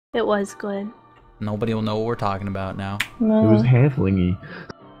It was good. Nobody will know what we're talking about now. No. It was halflingy.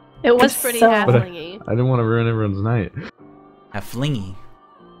 It was It's pretty so- halflingy. I didn't want to ruin everyone's night. Halflingy.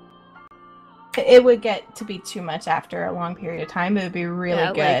 It would get to be too much after a long period of time. It would be really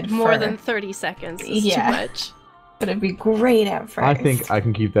Yeah, good. like more for- than 30 seconds is Yeah. too much. But it'd be great at first. I think I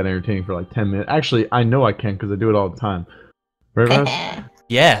can keep that entertaining for like 10 minutes. Actually, I know I can because I do it all the time. Right, Russ?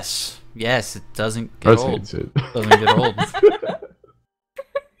 Yes. Yes, it doesn't get Russ old. hates it. Doesn't get old.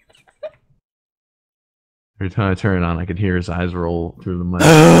 Every time I turn it on, I could hear his eyes roll through the mic.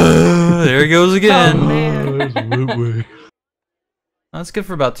 There he goes again. Oh, man. Oh, there's Woot. That's good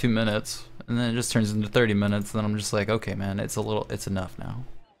for about 2 minutes. And then it just turns into 30 minutes. And then I'm just like, okay, man, it's enough now.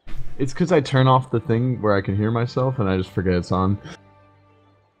 It's because I turn off the thing where I can hear myself and I just forget it's on.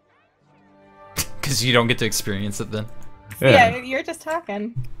 Because you don't get to experience it then. Yeah, you're just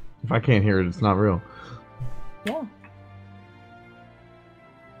talking. If I can't hear it, it's not real. Yeah.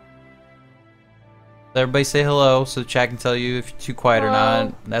 Everybody say hello so chat can tell you if you're too quiet or Hello.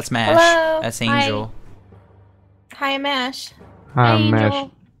 not. That's Mash. Hello. That's Hi. Angel. Hi, Mash. Hi, Angel. Mash.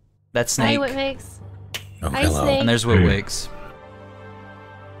 That's Hi, Snake. what makes? Oh, Hi, hello. Snake. And there's Witwigs.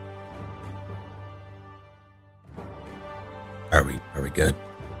 Are we good?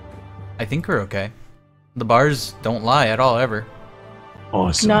 I think we're okay. The bars don't lie at all, ever.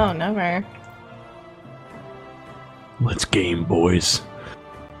 Awesome. No, never. Let's game, boys.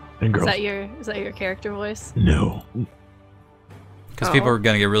 And Is girls. that your character voice? No. Because Oh. people are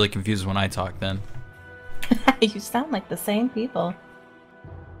going to get really confused when I talk then. You sound like the same people.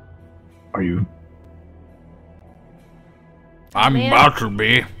 Are you? I'm Man. about to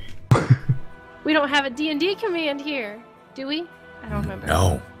be. We don't have a D&D command here, do we? I don't remember.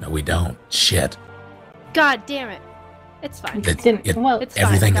 No, we don't. Shit. God damn it. It's fine. Well, It's fine.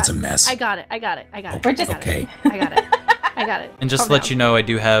 Everything I is a got it. mess. I got it. We're just- Okay. I got it. I got it. And just Calm to let down. you know, I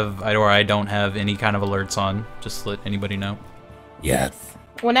do have, or I don't have any kind of alerts on. Just to let anybody know. Yeah. Yes.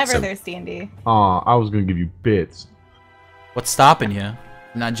 Whenever So- there's D&D. Aw, I was gonna give you bits. What's stopping you?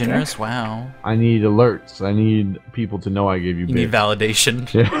 Not generous? Wow. I need alerts. I need people to know I gave you You bits. need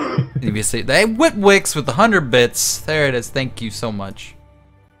validation. Yeah. You need to say, hey, Witwix with 100 bits. There it is. Thank you so much.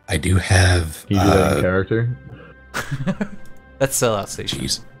 I do have. Can you do that in character? That's sellout station.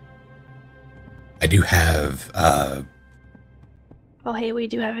 Jeez. I do have. Oh, hey, we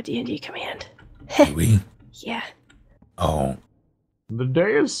do have a D&D command. Do we? Yeah. Oh, The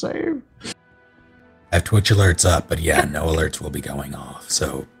day is saved. I have Twitch alerts up, but yeah, no alerts will be going off.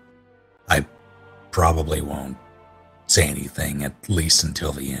 So, I probably won't say anything at least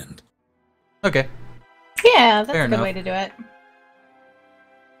until the end. Okay. Yeah, that's Fair a good enough. way to do it.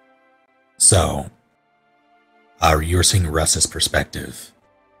 So, you were seeing Russ's perspective.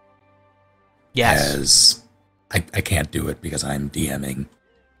 Yes. As I can't do it because I'm DMing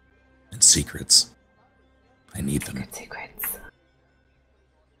and secrets. I need them. Secrets.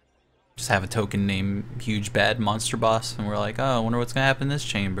 Just have a token named Huge Bad Monster Boss, and we're like, oh, I wonder what's gonna happen in this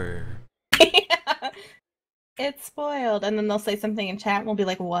chamber. Yeah. It's spoiled. And then they'll say something in chat and we'll be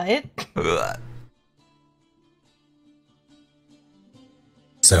like, what? Ugh.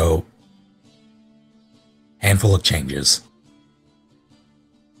 So, handful of changes.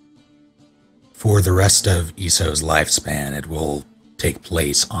 For the rest of Isoooooo's lifespan, it will take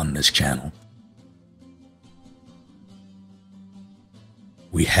place on this channel.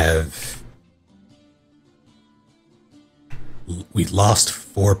 We lost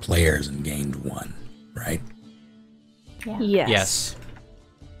 4 players and gained 1, right? Yeah. Yes. Yes.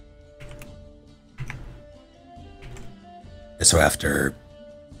 So after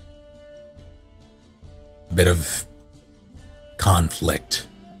a bit of conflict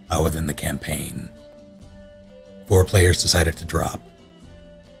within the campaign, 4 players decided to drop,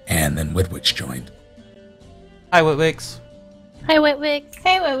 and then Witwich joined. Hi, Witwix. Hi, Witwix.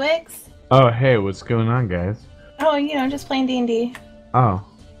 Hey, Witwix. Oh, hey, what's going on, guys? Oh, just playing D&D. Oh,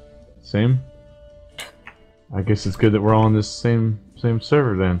 same. I guess it's good that we're all on this same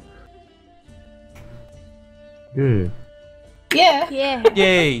server then. Good. Yeah. Yeah.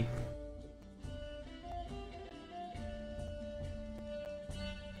 Yay.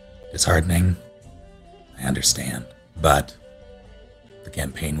 Disheartening, I understand, but the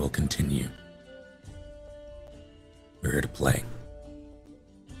campaign will continue. We're here to play.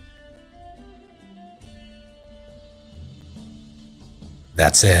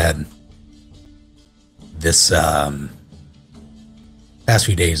 That said, this past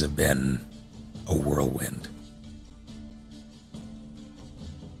few days have been a whirlwind.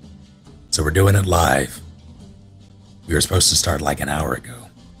 So we're doing it live. We were supposed to start like an hour ago.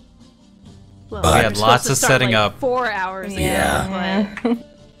 Well, But- We were had supposed lots to of start, setting like, up. 4 hours ago. Yeah. but-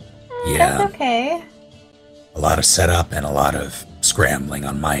 Yeah. That's okay. A lot of setup and a lot of scrambling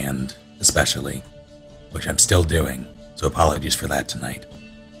on my end, especially, which I'm still doing. So apologies for that tonight.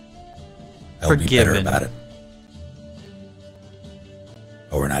 I'll be better Forgiven. about it.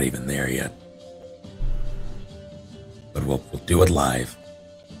 Oh, we're not even there yet. But we'll do it live.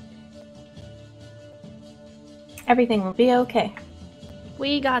 Everything will be okay.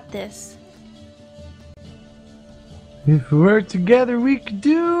 We got this. If we work together, we could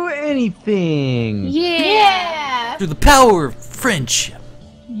do anything. Yeah. Through the power of friendship.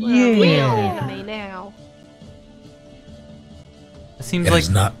 We're a real Yeah. anime now. It seems It like. is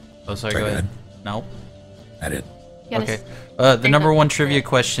not. Oh, sorry. Sorry, Go go ahead. No. I did. You gotta Okay. s- The number one trivia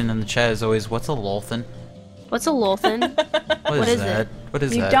question in the chat is always, "What's a lolthin?" What's a Lolthin? What is that? it? What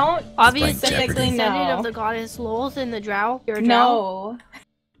is You that? don't Obviously, specifically descendant know. of the goddess Lolthin the Drow. You're a Drow. No.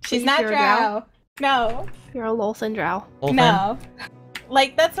 She's not You're a drow. No. You're a Lolthin Drow. Lolthin? No.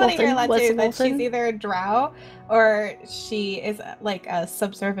 Like, that's what I hear a Lolthin? lot What's too, that Lolthin? she's either a drow or she is like a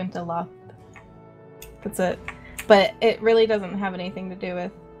subservient to Loth. That's it. But it really doesn't have anything to do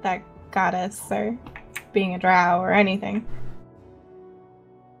with that goddess or being a drow or anything.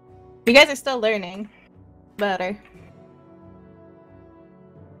 You guys are still learning about her.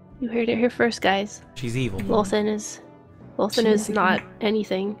 You heard it here first, guys. She's evil. Lolthin is She is a not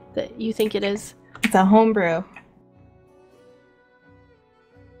anything that you think it is. It's a homebrew.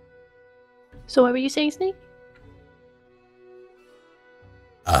 So what were you saying, Snake?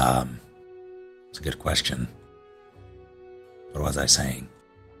 It's a good question. What was I saying?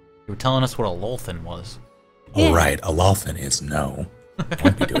 You were telling us what a lolthin was. Yeah. Oh, right. A lolthin is no. I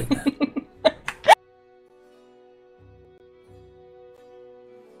won't be doing that.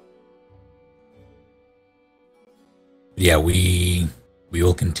 Yeah, we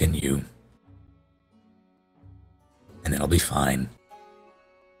will continue. And it'll be fine.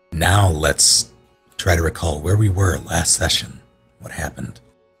 Now let's try to recall where we were last session. What happened?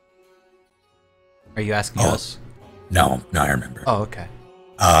 Are you asking Oh. us? No, I remember. Oh, okay.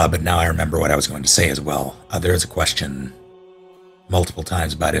 But now I remember what I was going to say as well. There is a question multiple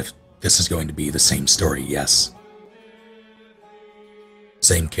times about if this is going to be the same story. Yes.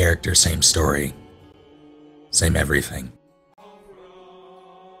 Same character, same story, same everything.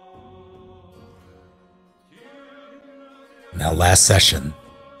 Now, last session,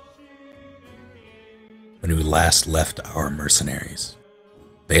 when we last left our mercenaries,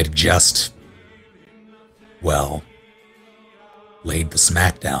 they had just, well, laid the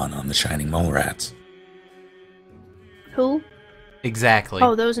smackdown on the Shining Mole Rats. Who? Exactly.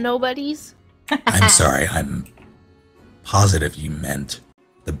 Oh, those nobodies? I'm sorry, I'm positive you meant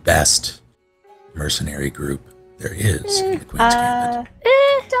the best mercenary group there is in the Queen's Gambit.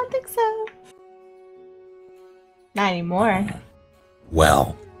 Don't think so. Not anymore.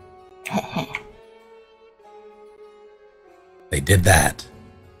 Well, they did that.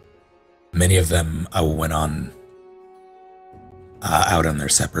 Many of them went on out on their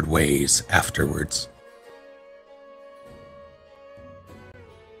separate ways afterwards.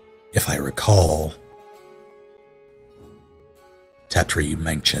 If I recall, Tetra, you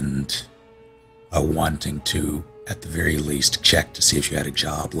mentioned wanting to, at the very least, check to see if you had a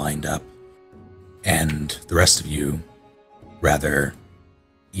job lined up. And the rest of you, rather,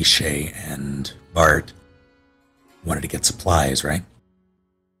 Ishay and Bart, wanted to get supplies, right?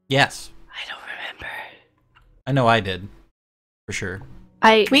 Yes. I don't remember. I know I did. For sure.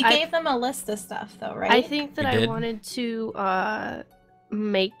 We gave them a list of stuff, though, right? I think that You I did? wanted to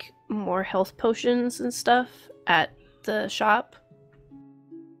make more health potions and stuff at the shop.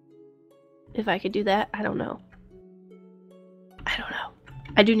 If I could do that, I don't know.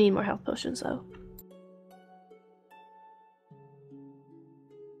 I do need more health potions though.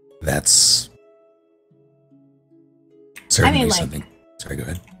 That's certainly like- something. Sorry, go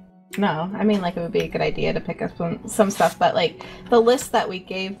ahead. No, I mean, like, it would be a good idea to pick up some stuff, but, like, the list that we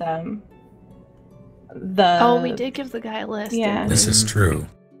gave them, Oh, we did give the guy a list. yeah. didn't we? This is true.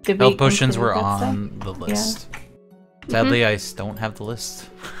 Did we Health potions include were that stuff? on the list. Sadly, I don't have the list.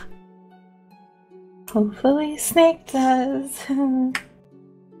 Hopefully Snake does.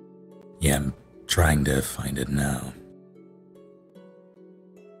 Yeah, I'm trying to find it now.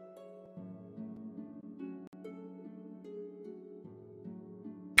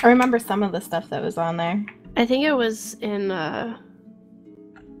 I remember some of the stuff that was on there. I think it was in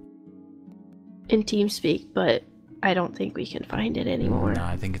TeamSpeak, but I don't think we can find it anymore. No,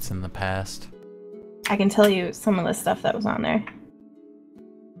 I think it's in the past. I can tell you some of the stuff that was on there.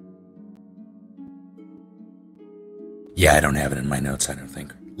 Yeah, I don't have it in my notes, I don't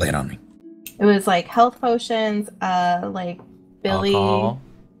think. Lay it on me. It was like health potions, like Billy, Alcohol.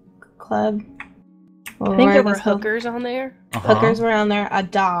 club. I think there were This whole- hookers on there. Hookers were on there. A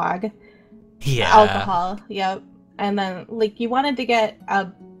dog. Yeah. Alcohol. Yep. And then, like, you wanted to get a...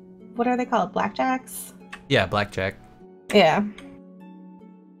 What are they called? Blackjacks? Yeah, blackjack. Yeah.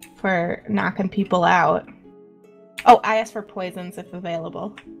 For knocking people out. Oh, I asked for poisons if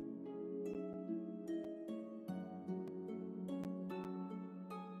available.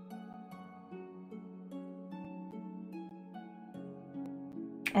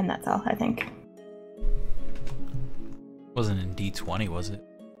 And that's all, I think. Wasn't in D20, was it?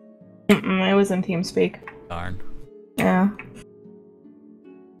 It was in TeamSpeak. Darn. Yeah.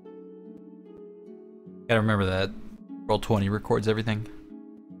 Gotta remember that. Roll20 records everything.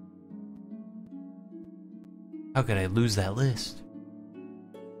 How could I lose that list?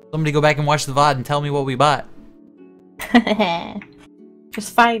 Somebody go back and watch the VOD and tell me what we bought.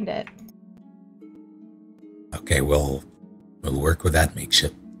 Just find it. Okay, we'll work with that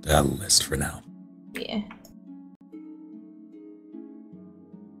makeshift list for now. Yeah.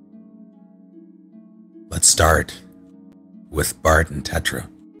 Let's start with Bart and Tetra.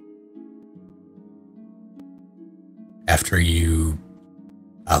 After you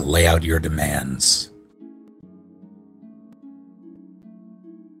lay out your demands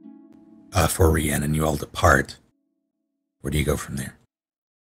for Rian and you all depart, where do you go from there?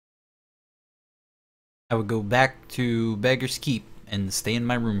 I would go back to Beggar's Keep and stay in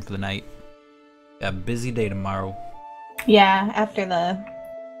my room for the night. Got a busy day tomorrow. Yeah, after the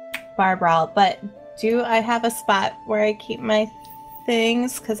bar brawl. But do I have a spot where I keep my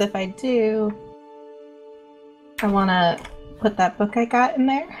things? Because if I do, I want to put that book I got in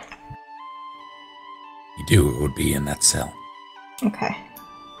there. You do, it would be in that cell. Okay.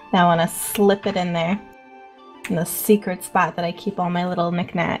 Now I want to slip it in there. In the secret spot that I keep all my little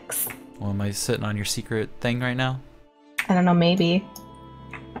knickknacks. Well, am I sitting on your secret thing right now? I don't know, maybe.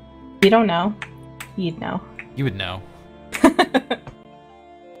 You don't know. You'd know. You would know.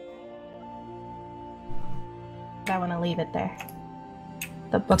 I want to leave it there.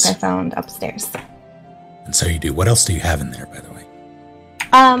 The book I found upstairs. And so you do. What else do you have in there, by the way?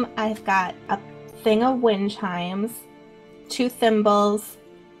 I've got a thing of wind chimes, 2 thimbles,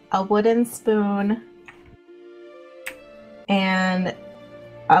 a wooden spoon, and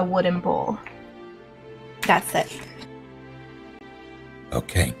a wooden bowl. That's it.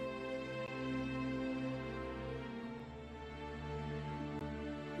 Okay.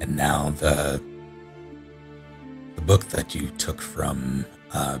 And now the book that you took from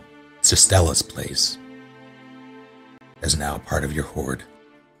Sistella's place is now part of your hoard.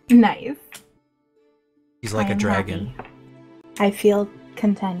 Nice. He's like I a am dragon. happy. I feel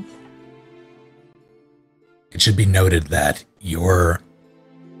content. It should be noted that your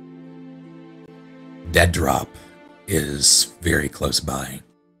dead drop is very close by.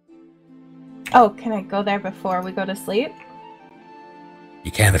 Oh, can I go there before we go to sleep?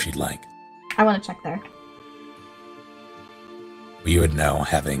 You can if you'd like. I want to check there. You would know,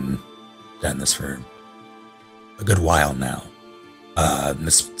 having done this for a good while now. And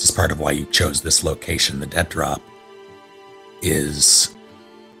this is part of why you chose this location. The dead drop is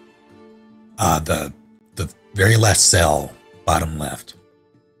the very last cell, bottom left.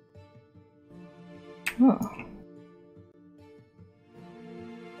 Oh.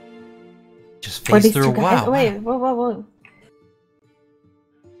 Just Where face these through a two guys? wow. Wait, whoa.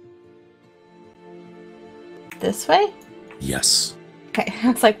 This way? Yes. Okay,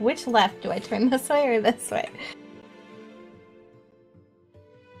 I was like, which left? Do I turn this way or this way?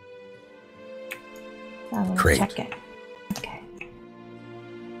 I'm gonna Great. check it. Okay.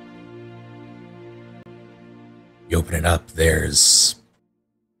 You open it up, there's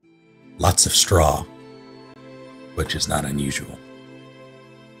lots of straw, which is not unusual.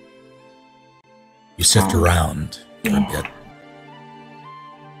 You sift around for a Yeah. bit,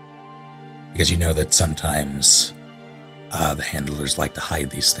 because you know that sometimes the handlers like to hide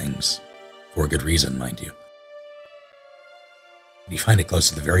these things, for a good reason, mind you. You find it close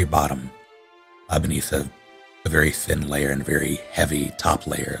to the very bottom, beneath a very thin layer and a very heavy top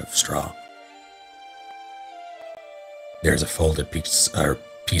layer of straw. There's a folded piece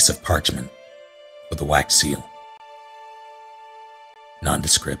of parchment with a wax seal.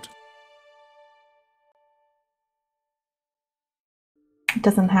 Nondescript. It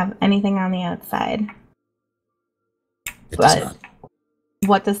doesn't have anything on the outside. It does But not.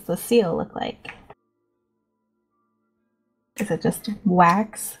 what does the seal look like? Is it just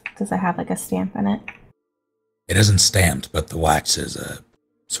wax? Does it have like a stamp in it? It isn't stamped, but the wax is a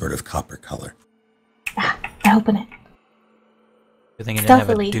sort of copper color. Ah, I open it. Good thing it didn't have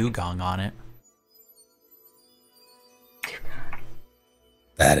a Stealthily. dugong on it.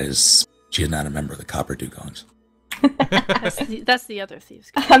 That is, she is not a member of the Copper Dugongs. That's the other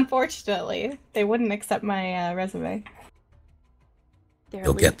thieves. Unfortunately, they wouldn't accept my resume. They're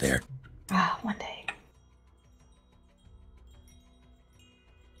You'll get elite. there. Ah, one day.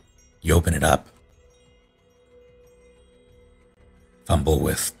 You open it up, fumble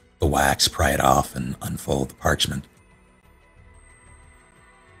with the wax, pry it off, and unfold the parchment.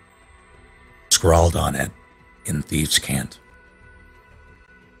 Scrawled on it, in thieves' cant,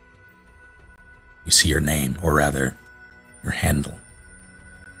 you see your name, or rather, your handle.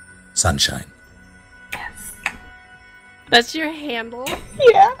 Sunshine. Yes. That's your handle?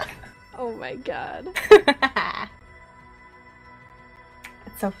 Yeah. Oh my god.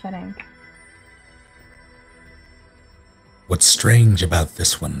 It's so fitting. What's strange about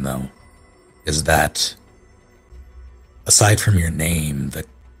this one, though, is that aside from your name, the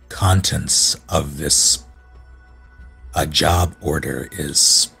contents of this job order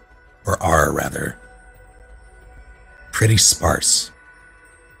is, or are rather, pretty sparse.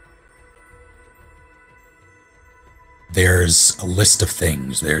 There's a list of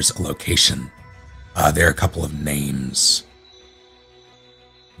things, there's a location, there are a couple of names,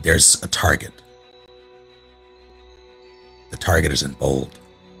 there's a target. The target is in bold.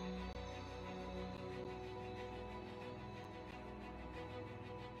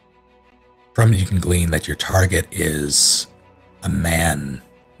 From it you can glean that your target is a man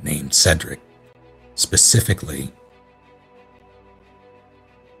named Cedric, specifically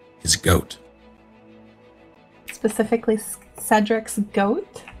his goat. Specifically, Cedric's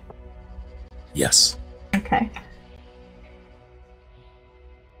goat? Yes. Okay.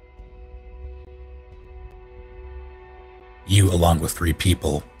 You, along with 3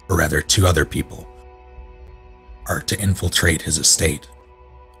 people, or rather 2 other people, are to infiltrate his estate,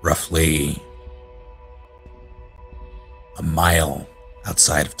 roughly a mile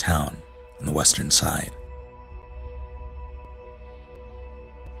outside of town on the western side.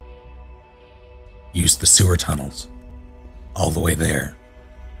 Use the sewer tunnels all the way there.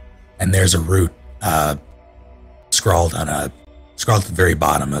 And there's a route scrawled at the very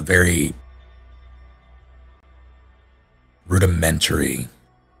bottom, a very rudimentary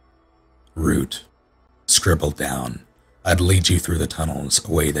route scribbled down. I'd lead you through the tunnels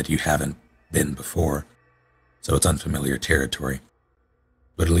a way that you haven't been before, so it's unfamiliar territory.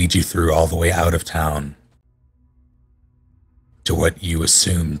 But it'll lead you through all the way out of town to what you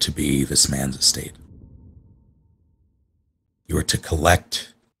assume to be this man's estate. You are to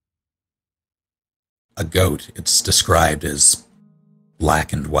collect a goat. It's described as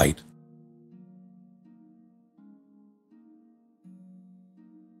black and white.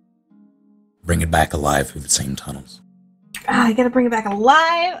 Bring it back alive through the same tunnels. I gotta bring it back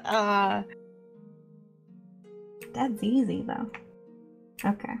alive. That's easy though.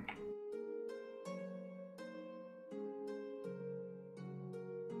 Okay.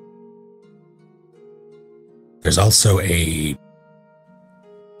 There's also a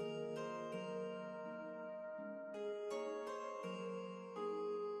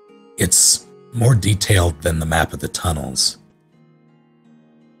it's more detailed than the map of the tunnels,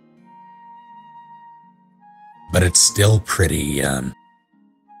 but it's still pretty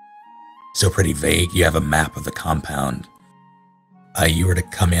vague. You have a map of the compound. You were to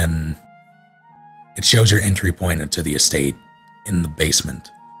come in. It shows your entry point into the estate in the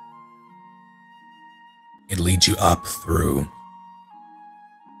basement. It leads you up through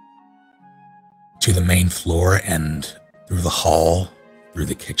to the main floor and through the hall, through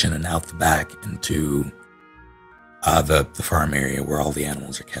the kitchen and out the back into the farm area where all the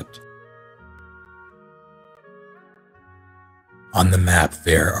animals are kept. On the map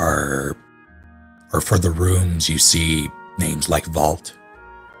there are, or for the rooms, you see names like vault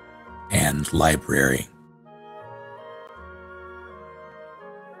and library,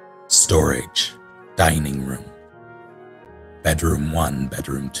 storage, dining room, bedroom 1,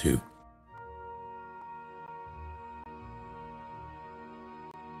 bedroom 2.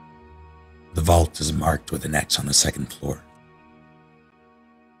 The vault is marked with an X on the 2nd floor.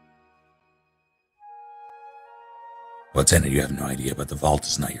 What's in it, you have no idea, but the vault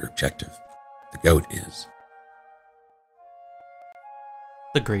is not your objective. The goat is.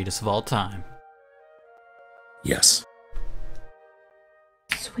 The greatest of all time. Yes.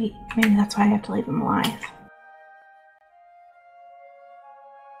 Sweet. Maybe that's why I have to leave him alive.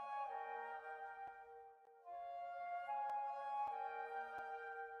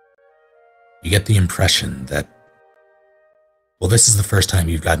 You get the impression that, well, this is the first time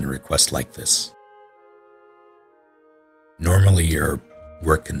you've gotten a request like this. Normally your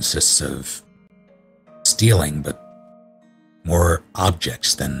work consists of stealing, but more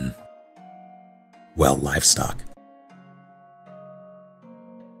objects than, well, livestock.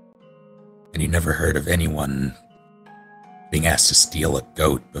 And you never heard of anyone being asked to steal a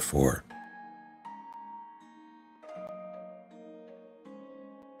goat before.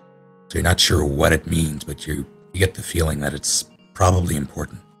 So you're not sure what it means, but you get the feeling that it's probably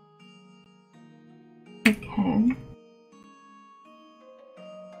important. Okay.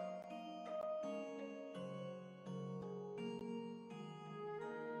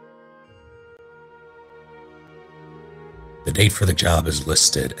 The date for the job is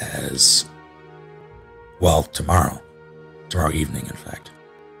listed as, well, tomorrow. Tomorrow evening, in fact.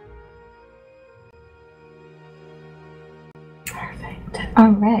 Perfect. All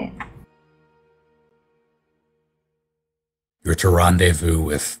right. You're to rendezvous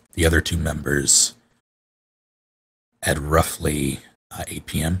with the other two members at roughly 8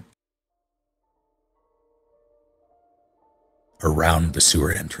 p.m. around the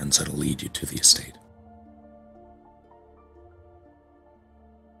sewer entrance that'll lead you to the estate.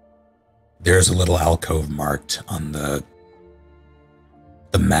 There's a little alcove marked on the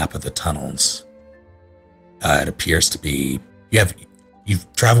map of the tunnels. It appears to be...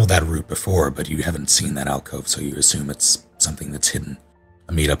 You've traveled that route before, but you haven't seen that alcove, so you assume it's something that's hidden.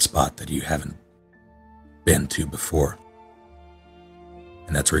 A meetup spot that you haven't been to before.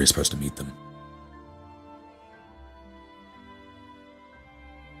 And that's where you're supposed to meet them.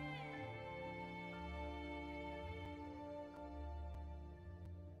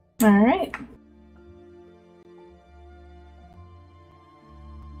 All right.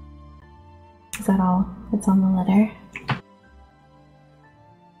 Is that all that's on the letter?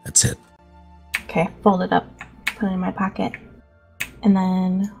 That's it. Okay, fold it up, put it in my pocket, and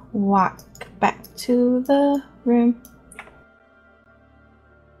then walk back to the room.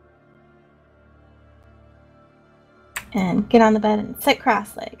 And get on the bed and sit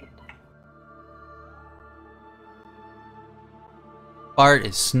cross-legged. Bart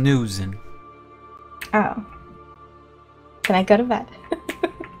is snoozing. Oh. Can I go to bed?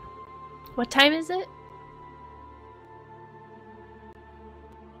 What time is it?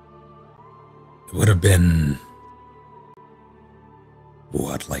 It would have been...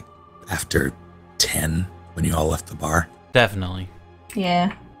 what, like after 10 when you all left the bar? Definitely.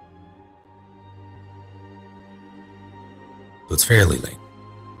 Yeah. So it's fairly late.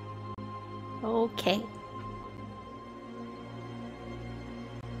 Okay.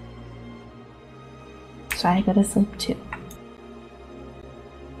 So I go to sleep too.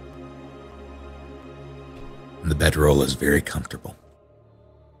 And the bedroll is very comfortable.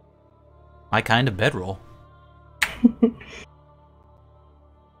 My kind of bedroll.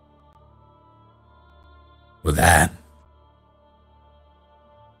 With that,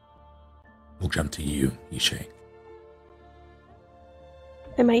 we'll jump to you, Ishay.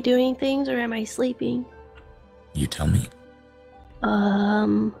 Am I doing things or am I sleeping? You tell me.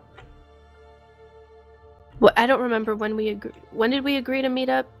 Well, I don't remember when we agree. When did we agree to meet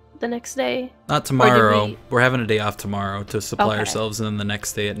up? The next day? Not tomorrow. we- We're having a day off tomorrow to supply Okay. ourselves, and then the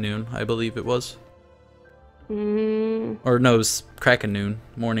next day at noon, I believe it was. Mm, Or no, it was cracking noon,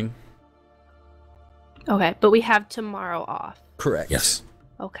 morning. okay, but we have tomorrow off. Correct. Yes.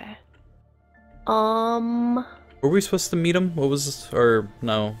 Okay. Were we supposed to meet him? What was... or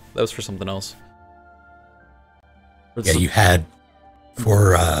no, that was for something else. Yeah, you had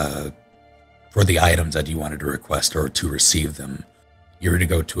for the items that you wanted to request or to receive them, you were to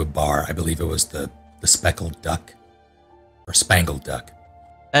go to a bar. I believe it was the Speckled Duck or Spangled Duck.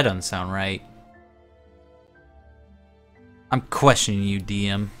 That doesn't sound right. I'm questioning you,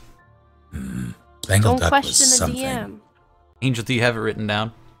 DM. Spangled Don't Duck was question the something. DM. Angel, do you have it written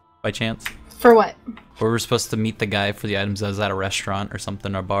down by chance? For what? Or we're supposed to meet the guy for the items that was at a restaurant or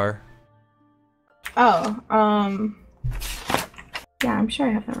something, or bar? Oh, yeah, I'm sure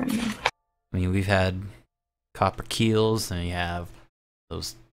I have that written down. I mean, we've had copper keels, and you have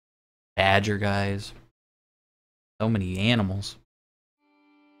those badger guys. So many animals.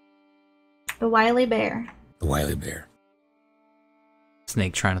 The wily bear. The Wily Bear.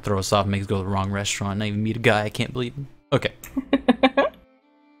 Snake trying to throw us off, makes us go to the wrong restaurant, not even meet a guy I can't believe him. Okay.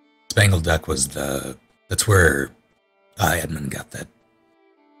 Spangled Duck was that's where Edmund got that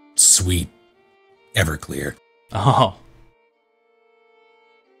sweet Everclear. Oh.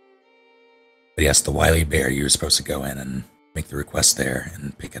 But yes, the Wily Bear, you were supposed to go in and make the request there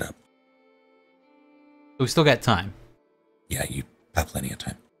and pick it up. We still got time. Yeah, you have plenty of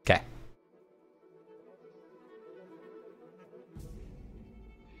time. Okay.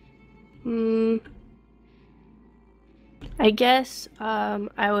 I guess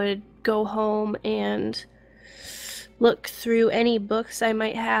I would go home and look through any books I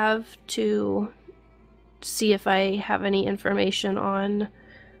might have to see if I have any information on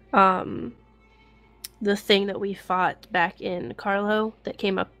the thing that we fought back in Carlo that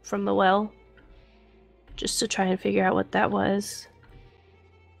came up from the well. Just to try and figure out what that was.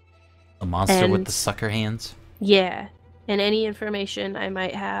 The monster with And- the sucker hands? Yeah. And any information I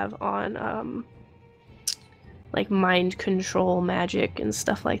might have on like mind control magic and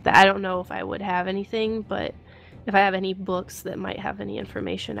stuff like that. I don't know if I would have anything, but if I have any books that might have any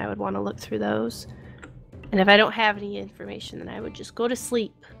information, I would want to look through those. And if I don't have any information, then I would just go to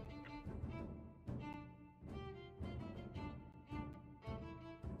sleep.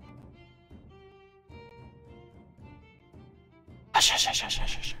 Hush, hush, hush, hush,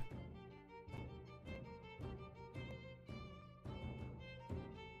 hush, hush.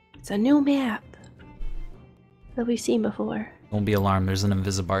 It's a new map that we've seen before. Don't be alarmed, there's an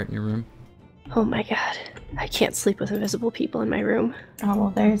Invisibart in your room. Oh my god. I can't sleep with invisible people in my room. Oh, well,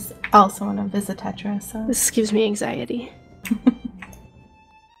 there's also an Invisitetra, so... This gives me anxiety.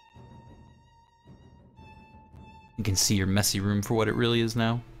 You can see your messy room for what it really is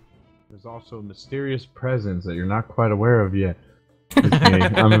now. There's also a mysterious presence that you're not quite aware of yet. It's me.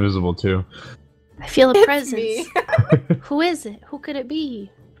 I'm invisible too. I feel a It's presence. me. Who is it? Who could it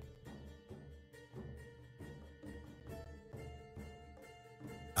be?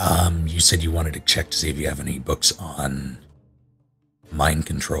 You said you wanted to check to see if you have any books on mind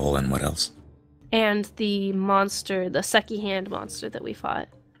control and what else? And the monster, the sucky hand monster that we fought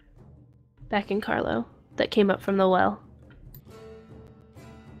back in Carlo that came up from the well.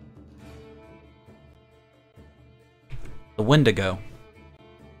 The Wendigo.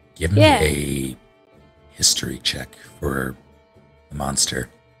 Give me Yeah. a history check for the monster.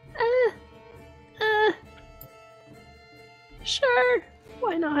 Sure.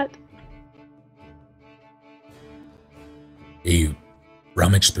 Why not? You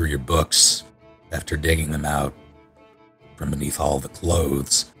rummage through your books after digging them out from beneath all the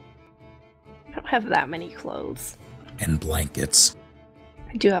clothes I don't have that many clothes. and blankets.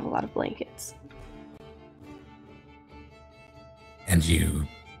 I do have a lot of blankets. And you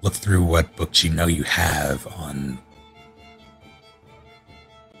look through what books you know you have on,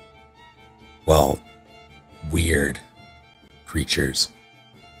 well, weird creatures.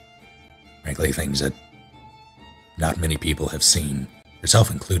 Frankly, things that not many people have seen,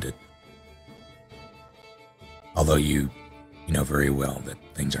 yourself included. Although you know very well that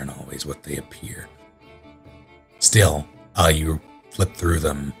things aren't always what they appear. Still, you flip through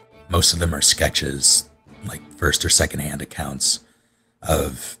them. Most of them are sketches, like first or second hand accounts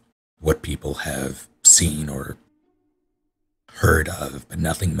of what people have seen or heard of, but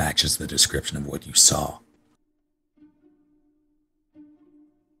nothing matches the description of what you saw.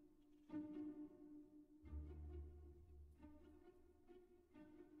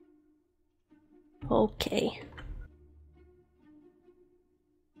 Okay.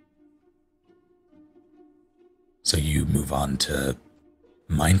 So you move on to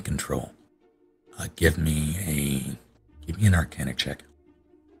mind control. Give me an Arcana check.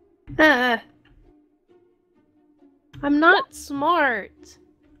 I'm not smart.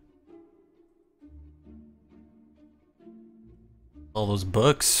 All those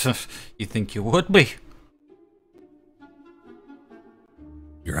books, you think you would be?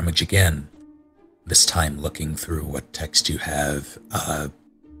 You rummage again, this time looking through what text you have,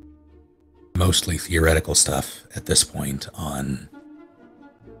 mostly theoretical stuff at this point on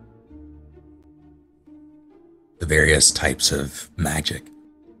the various types of magic.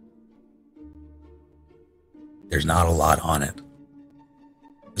 There's not a lot on it,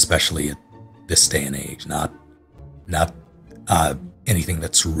 especially at this day and age, not anything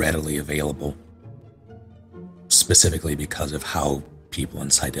that's readily available, specifically because of how people in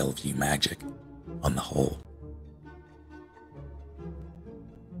Seidel view magic on the whole.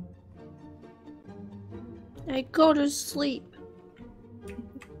 I go to sleep.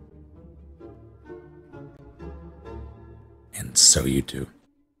 And so you do.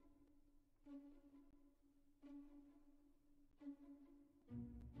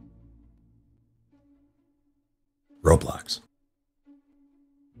 Roblox.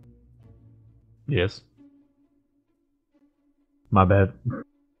 Yes. My bad.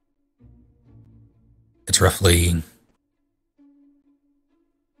 It's roughly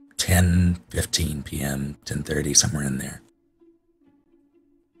 10:15 p.m., 10:30, somewhere in there.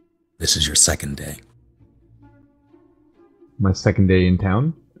 This is your second day. My second day in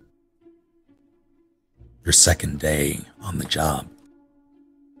town. Your second day on the job.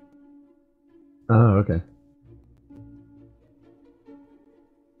 Oh, okay.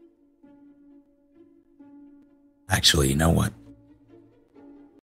 Actually, you know what?